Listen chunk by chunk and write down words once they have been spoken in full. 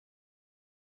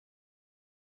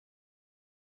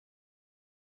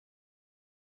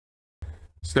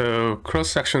So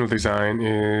cross-sectional design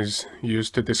is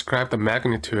used to describe the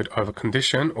magnitude of a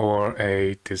condition or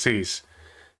a disease.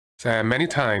 So many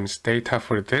times, data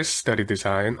for this study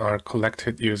design are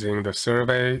collected using the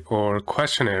survey or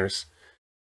questionnaires.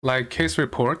 Like case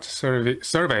report,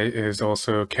 survey is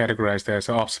also categorized as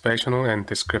observational and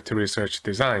descriptive research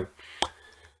design.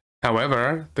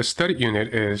 However, the study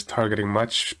unit is targeting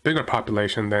much bigger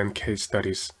population than case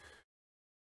studies.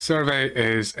 Survey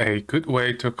is a good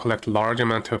way to collect large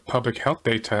amount of public health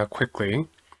data quickly,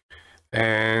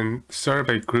 and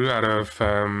survey grew out of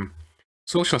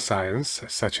social science,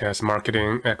 such as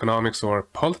marketing, economics, or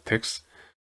politics,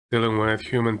 dealing with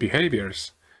human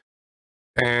behaviors.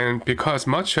 And because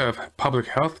much of public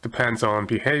health depends on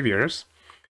behaviors,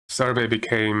 survey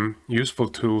became a useful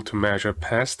tool to measure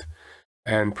past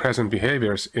and present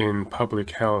behaviors in public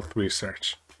health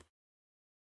research.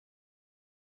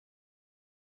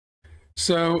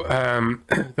 So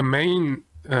the main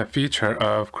feature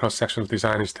of cross-sectional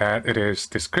design is that it is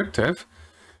descriptive,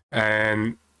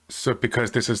 and so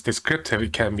because this is descriptive,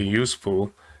 it can be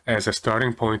useful as a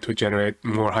starting point to generate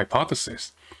more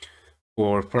hypotheses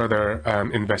for further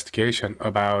investigation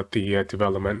about the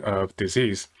development of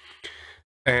disease.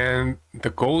 And the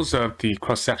goals of the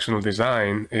cross-sectional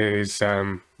design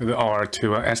are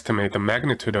to estimate the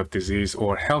magnitude of disease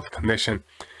or health condition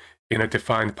in a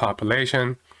defined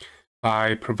population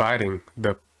by providing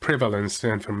the prevalence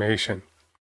information.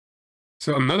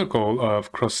 So another goal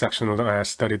of cross-sectional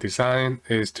study design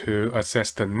is to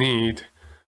assess the need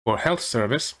for health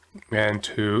service and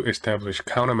to establish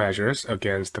countermeasures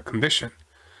against the condition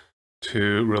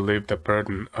to relieve the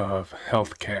burden of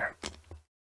healthcare.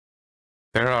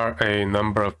 There are a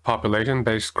number of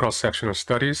population-based cross-sectional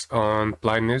studies on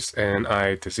blindness and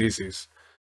eye diseases.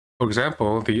 For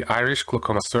example, the Irish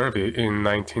Glaucoma Survey in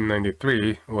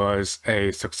 1993 was a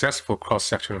successful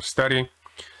cross-sectional study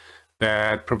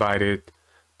that provided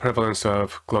prevalence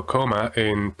of glaucoma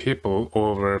in people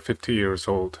over 50 years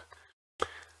old.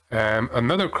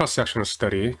 Another cross-sectional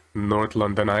study, North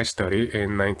London Eye Study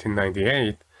in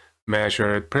 1998,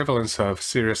 measured prevalence of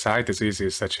serious eye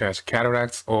diseases such as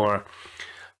cataracts or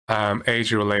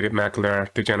age-related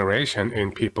macular degeneration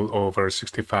in people over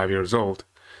 65 years old.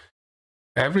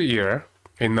 Every year,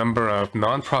 a number of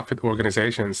nonprofit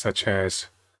organizations such as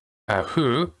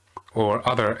WHO or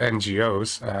other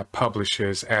NGOs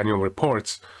publishes annual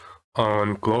reports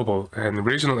on global and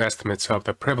regional estimates of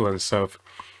the prevalence of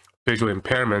visual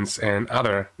impairments and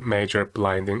other major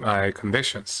blinding eye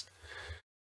conditions.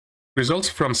 Results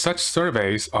from such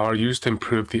surveys are used to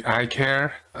improve the eye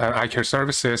care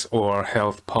services or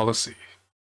health policy.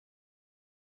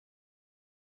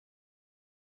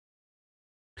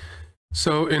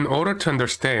 So in order to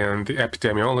understand the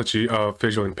epidemiology of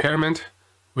visual impairment,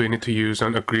 we need to use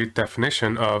an agreed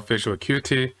definition of visual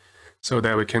acuity so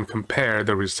that we can compare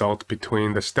the result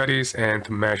between the studies and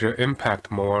to measure impact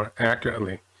more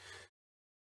accurately.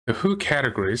 The WHO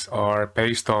categories are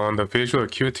based on the visual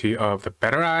acuity of the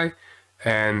better eye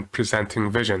and presenting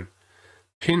vision.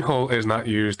 Pinhole is not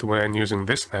used when using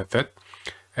this method,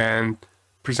 and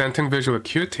presenting visual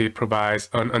acuity provides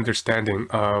an understanding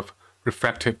of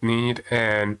refractive need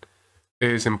and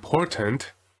is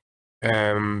important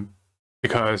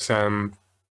because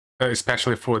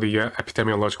especially for the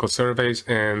epidemiological surveys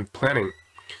and planning.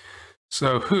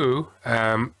 So WHO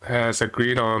has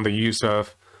agreed on the use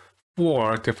of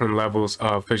 4 different levels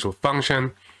of visual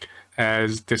function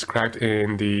as described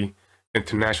in the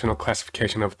International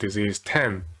Classification of Disease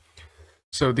 10.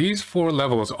 So these 4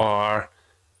 levels are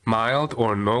mild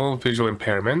or no visual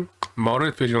impairment,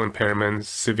 moderate visual impairment,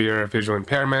 severe visual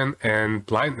impairment, and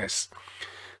blindness.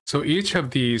 So each of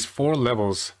these 4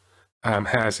 levels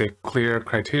has a clear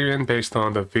criterion based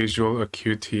on the visual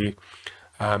acuity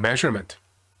measurement.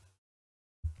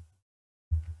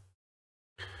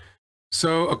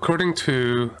 So according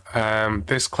to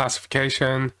this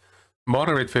classification,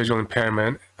 moderate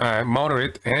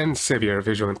and severe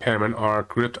visual impairment are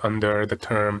grouped under the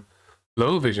term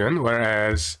low vision,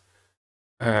 whereas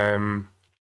the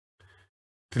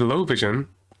low vision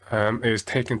is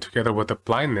taken together with the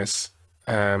blindness,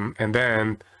 and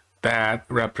then that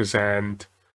represent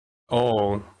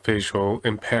all visual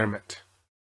impairment.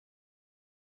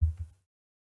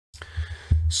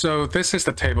 So this is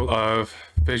the table of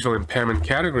visual impairment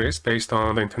categories based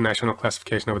on the International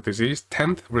Classification of Disease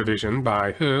 10th revision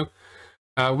by WHO,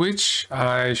 which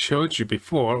I showed you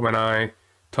before when I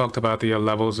talked about the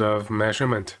levels of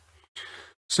measurement.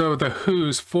 So the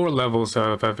WHO's 4 levels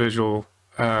of visual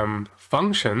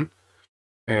function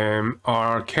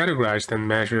are categorized and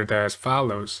measured as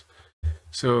follows.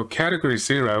 So category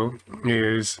 0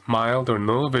 is mild or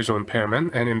no visual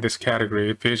impairment, and in this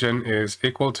category, vision is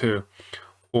equal to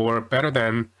or better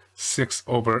than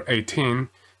 6/18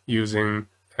 using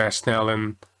a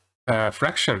Snellen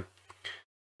fraction.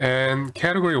 And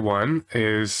category 1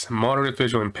 is moderate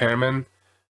visual impairment,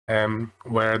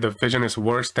 where the vision is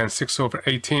worse than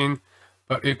 6/18,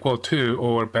 but equal to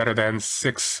or better than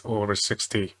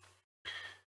 6/60.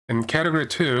 And category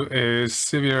 2 is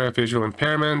severe visual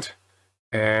impairment,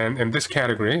 and in this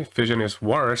category, vision is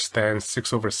worse than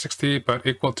 6/60, but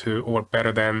equal to or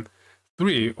better than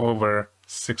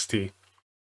 3/60.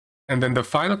 And then the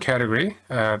final category,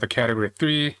 the category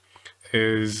 3,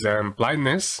 is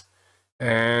blindness.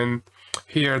 And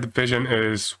here the vision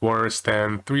is worse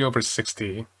than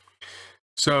 3/60.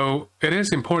 So it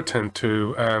is important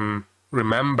to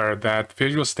remember that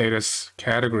visual status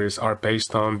categories are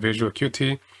based on visual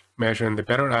acuity measured in the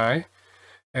better eye.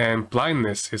 And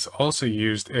blindness is also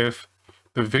used if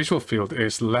the visual field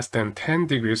is less than 10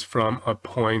 degrees from a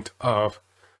point of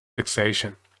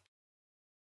fixation.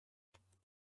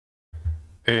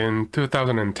 In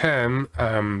 2010,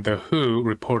 the WHO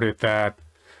reported that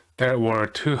there were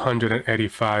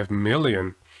 285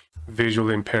 million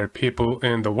visually impaired people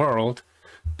in the world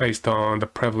based on the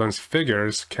prevalence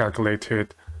figures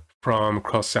calculated from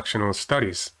cross-sectional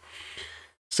studies.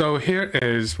 So here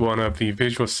is one of the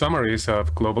visual summaries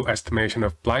of global estimation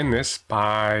of blindness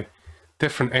by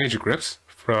different age groups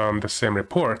from the same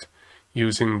report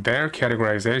using their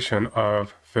categorization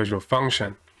of visual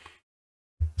function.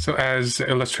 So as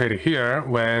illustrated here,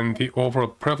 when the overall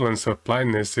prevalence of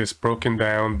blindness is broken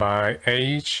down by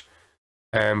age,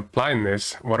 and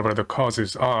blindness, whatever the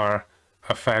causes are,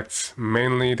 affects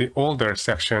mainly the older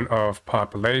section of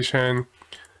population,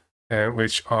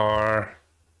 which are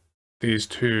these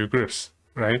two groups,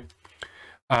 right?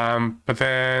 But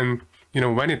then,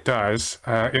 when it does,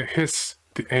 it hits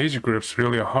the age groups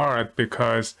really hard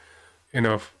because,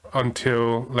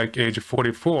 until like age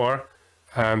 44,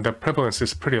 the prevalence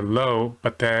is pretty low.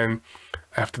 But then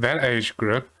after that age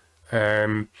group,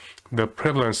 the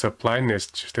prevalence of blindness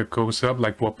just goes up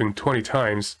like whopping 20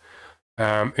 times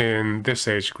in this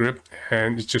age group,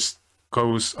 and it just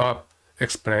goes up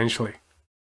exponentially.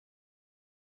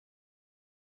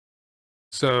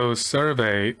 So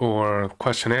survey or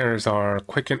questionnaires are a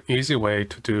quick and easy way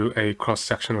to do a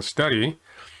cross-sectional study,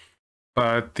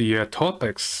 but the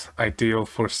topics ideal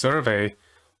for survey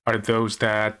are those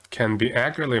that can be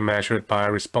accurately measured by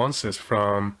responses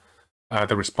from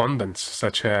the respondents,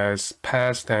 such as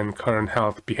past and current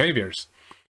health behaviors.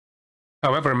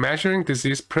 However, measuring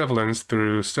disease prevalence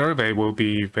through survey will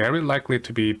be very likely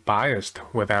to be biased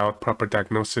without proper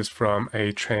diagnosis from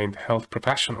a trained health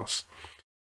professionals.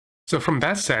 So from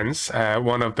that sense,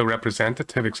 one of the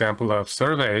representative example of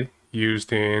survey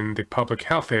used in the public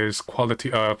health is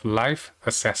quality of life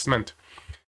assessment.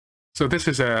 So this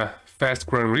is a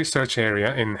fast-growing research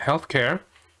area in healthcare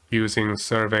using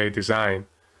survey design.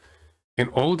 In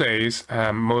old days,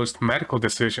 most medical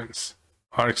decisions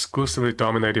are exclusively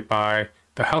dominated by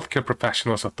the healthcare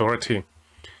professionals' authority.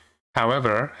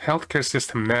 However, healthcare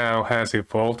system now has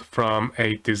evolved from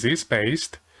a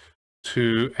disease-based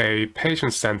to a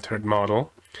patient-centered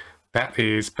model that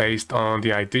is based on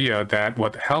the idea that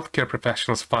what healthcare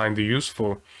professionals find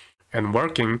useful and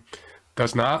working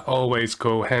does not always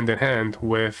go hand in hand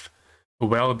with the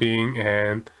well-being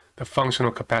and the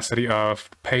functional capacity of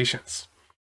the patients.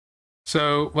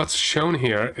 So what's shown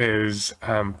here is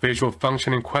visual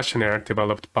functioning questionnaire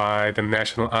developed by the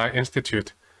National Eye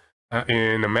Institute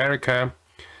in America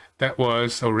that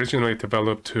was originally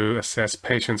developed to assess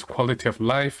patients' quality of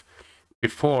life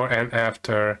before and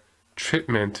after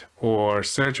treatment or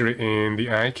surgery in the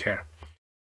eye care.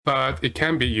 But it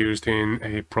can be used in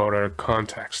a broader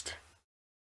context.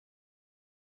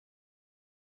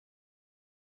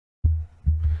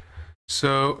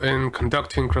 So in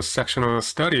conducting cross-sectional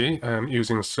study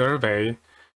using a survey,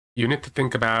 you need to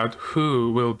think about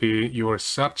who will be your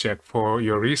subject for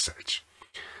your research.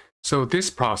 So this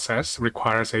process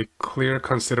requires a clear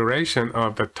consideration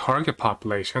of the target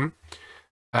population,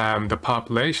 the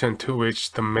population to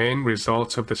which the main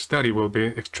results of the study will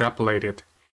be extrapolated.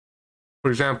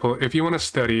 For example, if you want to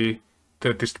study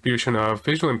the distribution of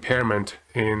visual impairment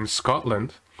in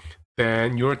Scotland,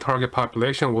 then your target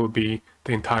population will be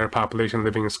the entire population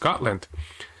living in Scotland.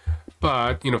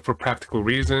 But, for practical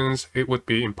reasons, it would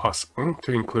be impossible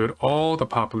to include all the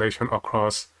population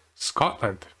across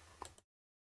Scotland.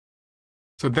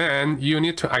 So then you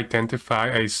need to identify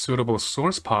a suitable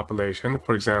source population.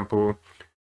 For example,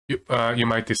 you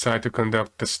might decide to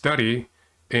conduct the study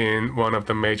in one of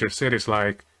the major cities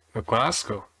like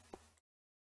Glasgow.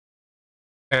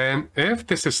 And if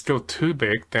this is still too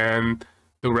big, then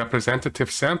the representative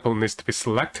sample needs to be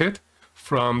selected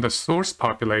from the source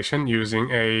population using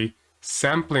a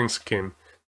sampling scheme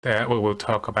that we will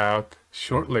talk about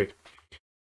shortly.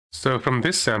 So from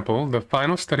this sample, the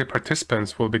final study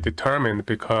participants will be determined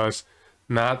because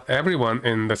not everyone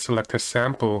in the selected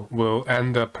sample will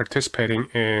end up participating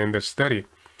in the study.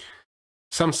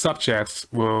 Some subjects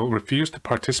will refuse to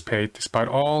participate despite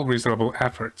all reasonable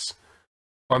efforts.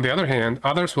 On the other hand,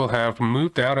 others will have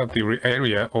moved out of the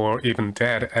area or even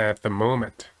dead at the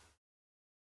moment.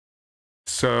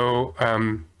 So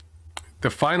the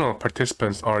final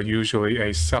participants are usually a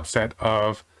subset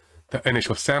of the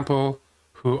initial sample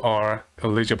who are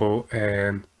eligible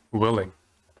and willing.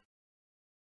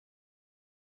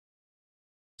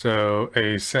 So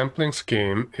a sampling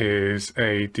scheme is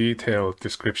a detailed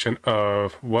description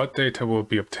of what data will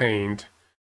be obtained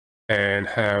and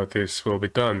how this will be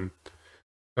done.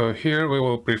 So here we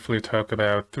will briefly talk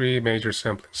about three major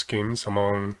sampling schemes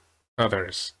among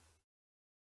others.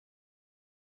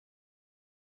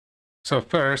 So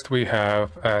first we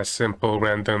have a simple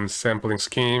random sampling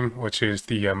scheme, which is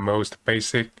the most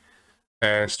basic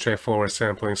and straightforward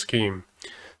sampling scheme.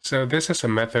 So this is a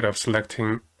method of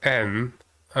selecting n,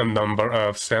 a number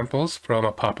of samples from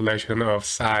a population of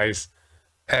size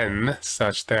n,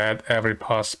 such that every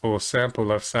possible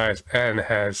sample of size n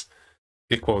has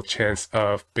equal chance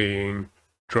of being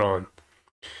drawn.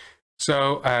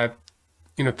 So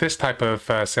this type of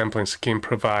sampling scheme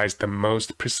provides the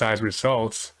most precise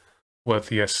results with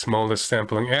the smallest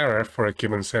sampling error for a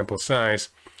given sample size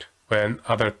when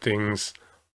other things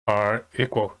are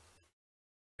equal.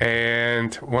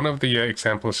 And one of the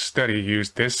example study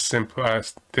used this sampling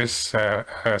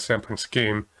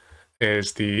scheme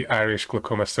is the Irish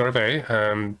Glaucoma Survey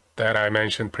that I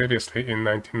mentioned previously in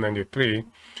 1993.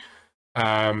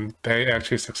 They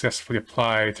actually successfully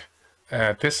applied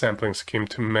this sampling scheme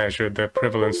to measure the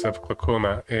prevalence of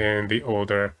glaucoma in the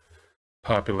older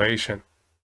population.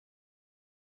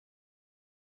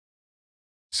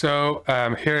 So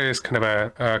here is kind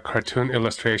of a cartoon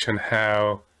illustration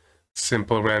how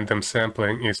simple random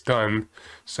sampling is done.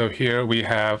 So here we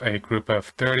have a group of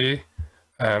 30.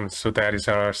 So that is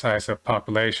our size of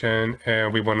population,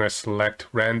 and we want to select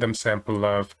random sample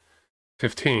of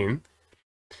 15.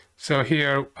 So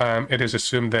here it is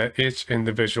assumed that each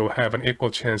individual have an equal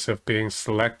chance of being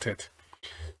selected.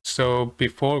 So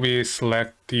before we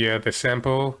select the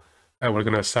sample, we're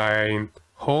going to assign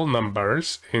whole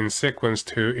numbers in sequence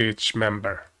to each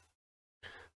member.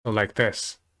 So like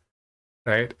this,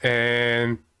 right?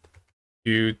 And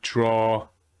you draw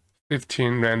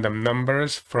 15 random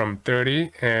numbers from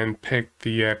 30 and pick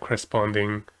the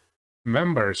corresponding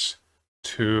members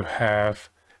to have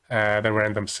the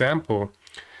random sample.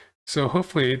 So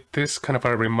hopefully this kind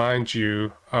of reminds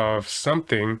you of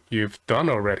something you've done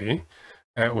already,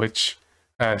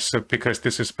 because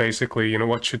this is basically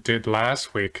what you did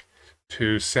last week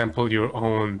to sample your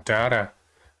own data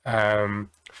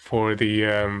for the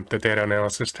data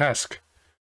analysis task.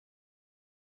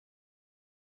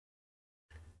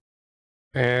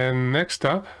 And next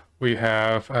up, we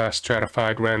have a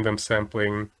stratified random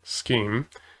sampling scheme.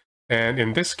 And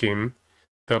in this scheme,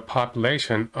 the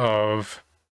population of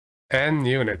n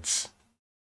units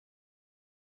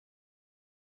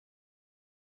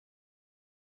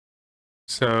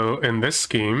So in this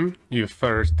scheme, you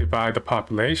first divide the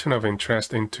population of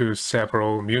interest into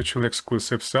several mutually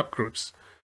exclusive subgroups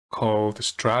called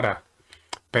strata,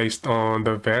 based on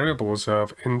the variables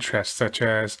of interest such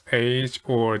as age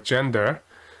or gender,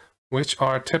 which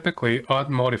are typically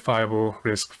unmodifiable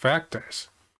risk factors.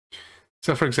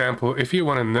 So for example, if you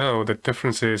want to know the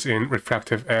differences in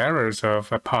refractive errors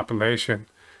of a population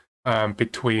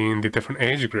between the different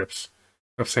age groups,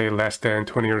 of say less than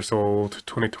 20 years old,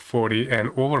 20 to 40, and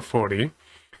over 40,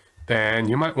 then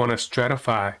you might want to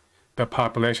stratify the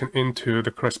population into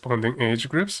the corresponding age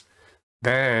groups,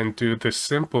 then do the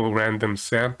simple random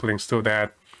sampling so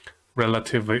that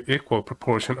relatively equal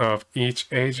proportion of each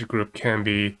age group can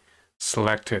be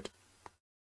selected.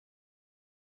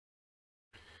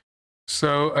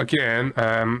 So again,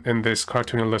 in this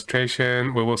cartoon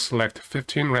illustration, we will select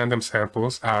 15 random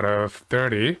samples out of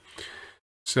 30.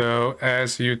 So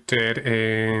as you did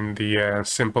in the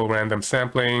simple random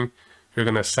sampling, you're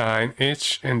going to assign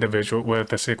each individual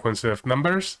with a sequence of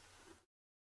numbers.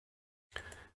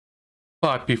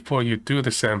 But before you do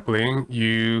the sampling,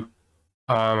 you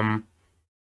want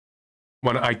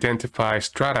to identify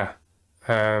strata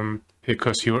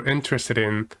because you're interested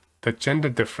in the gender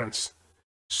difference.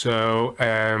 So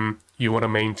you want to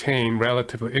maintain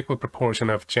relatively equal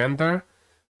proportion of gender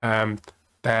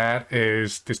that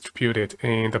is distributed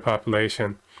in the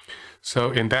population.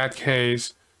 So in that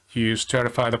case, you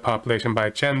stratify the population by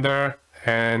gender,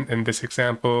 and in this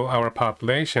example, our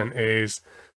population is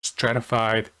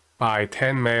stratified by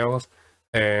 10 males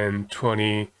and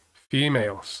 20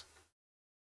 females.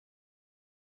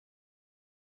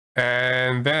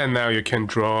 And then now you can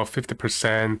draw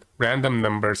 50% random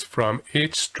numbers from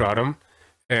each stratum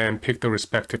and pick the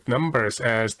respective numbers,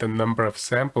 as the number of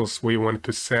samples we wanted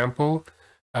to sample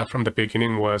from the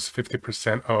beginning was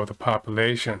 50% of the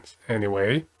population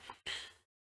anyway.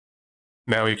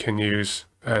 Now you can use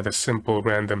the simple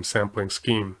random sampling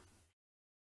scheme.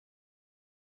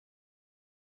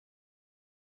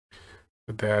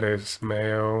 So that is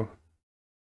male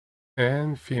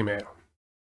and female.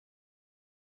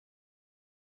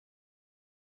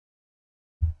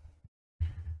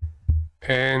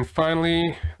 And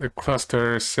finally, the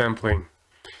cluster sampling.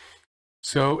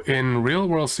 So in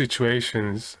real-world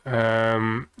situations,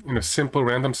 simple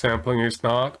random sampling is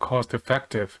not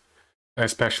cost-effective,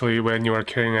 especially when you are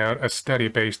carrying out a study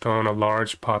based on a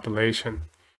large population.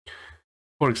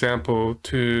 For example,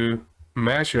 to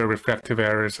measure refractive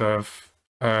errors of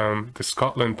the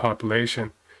Scotland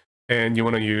population, and you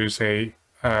want to use a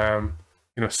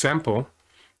sample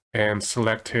and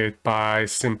select it by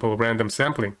simple random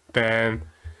sampling, then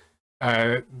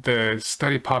the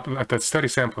study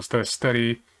samples, the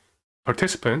study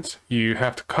participants you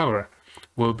have to cover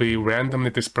will be randomly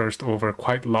dispersed over a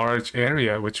quite large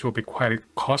area, which will be quite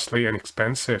costly and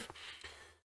expensive.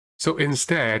 So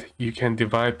instead, you can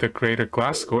divide the Greater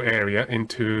Glasgow area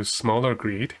into smaller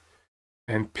grid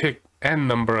and pick n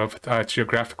number of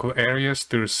geographical areas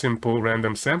through simple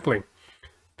random sampling.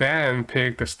 Then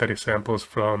pick the study samples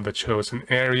from the chosen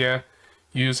area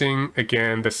using,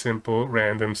 again, the simple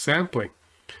random sampling.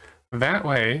 That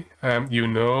way, you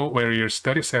know where your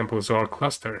study samples are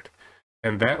clustered,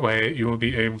 and that way you will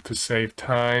be able to save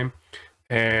time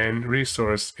and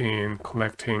resource in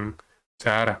collecting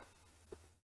data.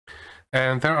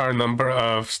 And there are a number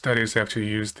of studies that actually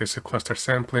use this cluster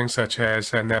sampling, such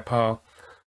as Nepal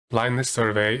Blindness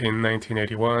Survey in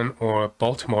 1981 or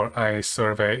Baltimore Eye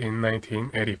Survey in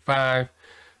 1985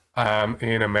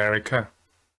 in America.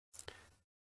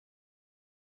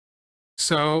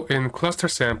 So in cluster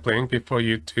sampling, before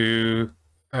you do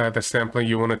the sampling,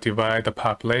 you want to divide the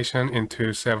population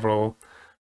into several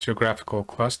geographical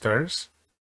clusters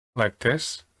like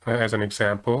this as an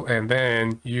example, and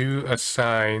then you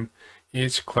assign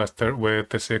each cluster with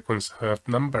the sequence of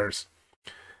numbers.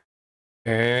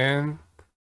 And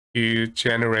you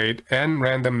generate n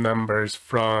random numbers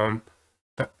from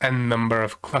the n number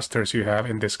of clusters you have.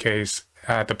 In this case,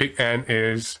 the big N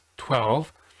is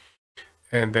 12.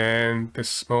 And then the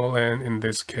small n, in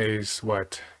this case,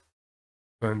 what?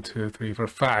 1, 2, 3, 4,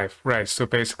 5. Right, so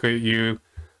basically you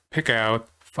pick out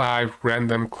 5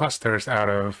 random clusters out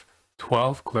of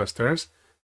 12 clusters.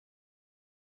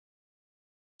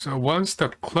 So once the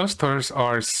clusters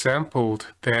are sampled,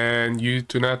 then you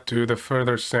do not do the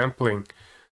further sampling.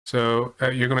 So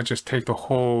you're going to just take the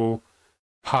whole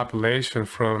population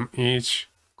from each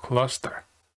cluster.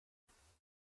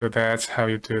 So that's how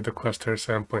you do the cluster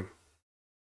sampling.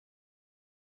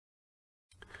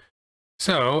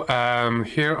 So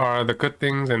here are the good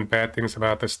things and bad things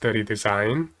about the study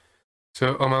design.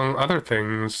 So among other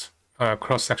things,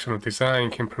 cross-sectional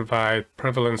design can provide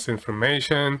prevalence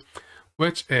information,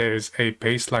 which is a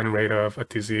baseline rate of a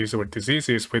disease or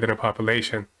diseases within a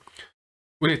population,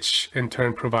 which in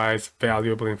turn provides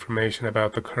valuable information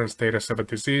about the current status of a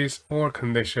disease or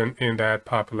condition in that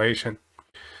population.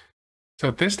 So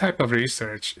this type of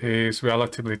research is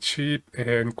relatively cheap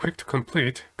and quick to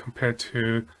complete compared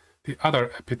to the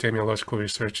other epidemiological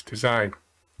research design.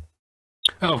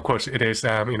 Now, of course, it is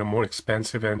more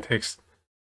expensive and takes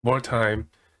more time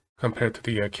compared to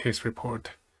the case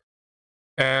report.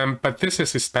 But this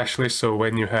is especially so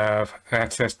when you have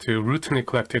access to routinely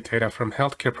collected data from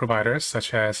healthcare providers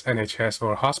such as NHS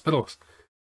or hospitals.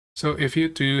 So if you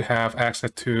do have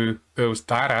access to those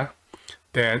data,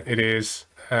 then it is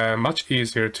much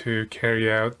easier to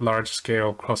carry out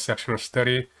large-scale cross-sectional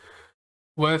study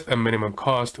with a minimum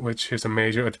cost, which is a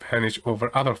major advantage over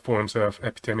other forms of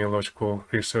epidemiological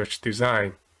research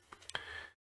design.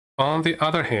 On the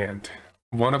other hand,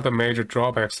 one of the major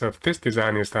drawbacks of this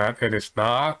design is that it is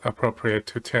not appropriate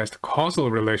to test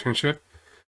causal relationship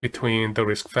between the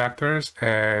risk factors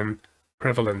and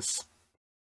prevalence.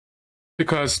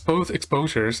 Because both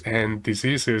exposures and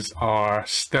diseases are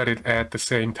studied at the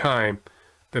same time,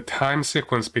 the time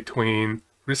sequence between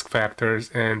risk factors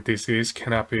and disease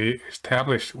cannot be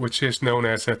established, which is known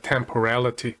as a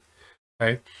temporality,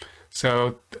 right?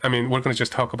 So, I mean, we're going to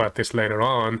just talk about this later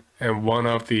on. And one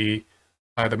of the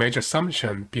major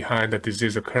assumption behind the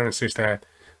disease occurrence is that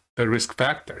the risk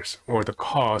factors or the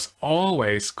cause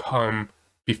always come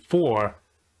before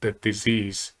the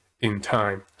disease in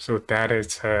time. So that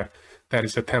is a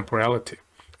temporality.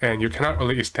 And you cannot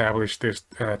really establish this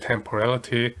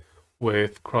temporality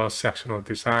with cross-sectional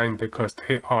design because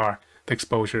the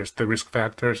exposures, the risk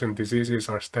factors and diseases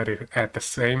are studied at the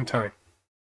same time.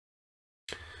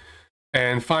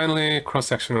 And finally,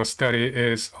 cross-sectional study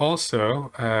is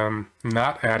also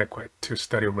not adequate to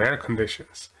study rare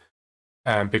conditions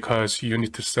because you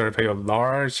need to survey a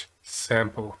large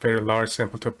sample, very large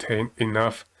sample to obtain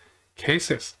enough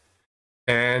cases.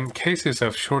 And cases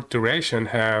of short duration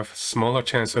have smaller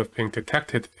chance of being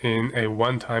detected in a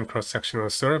one-time cross-sectional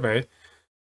survey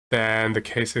than the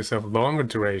cases of longer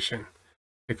duration,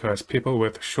 because people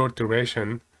with short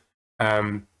duration,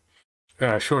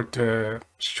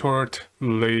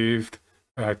 short-lived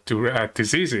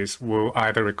diseases will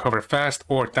either recover fast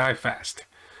or die fast.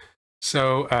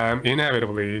 So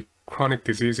inevitably, chronic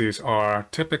diseases are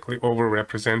typically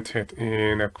overrepresented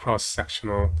in a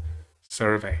cross-sectional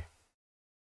survey.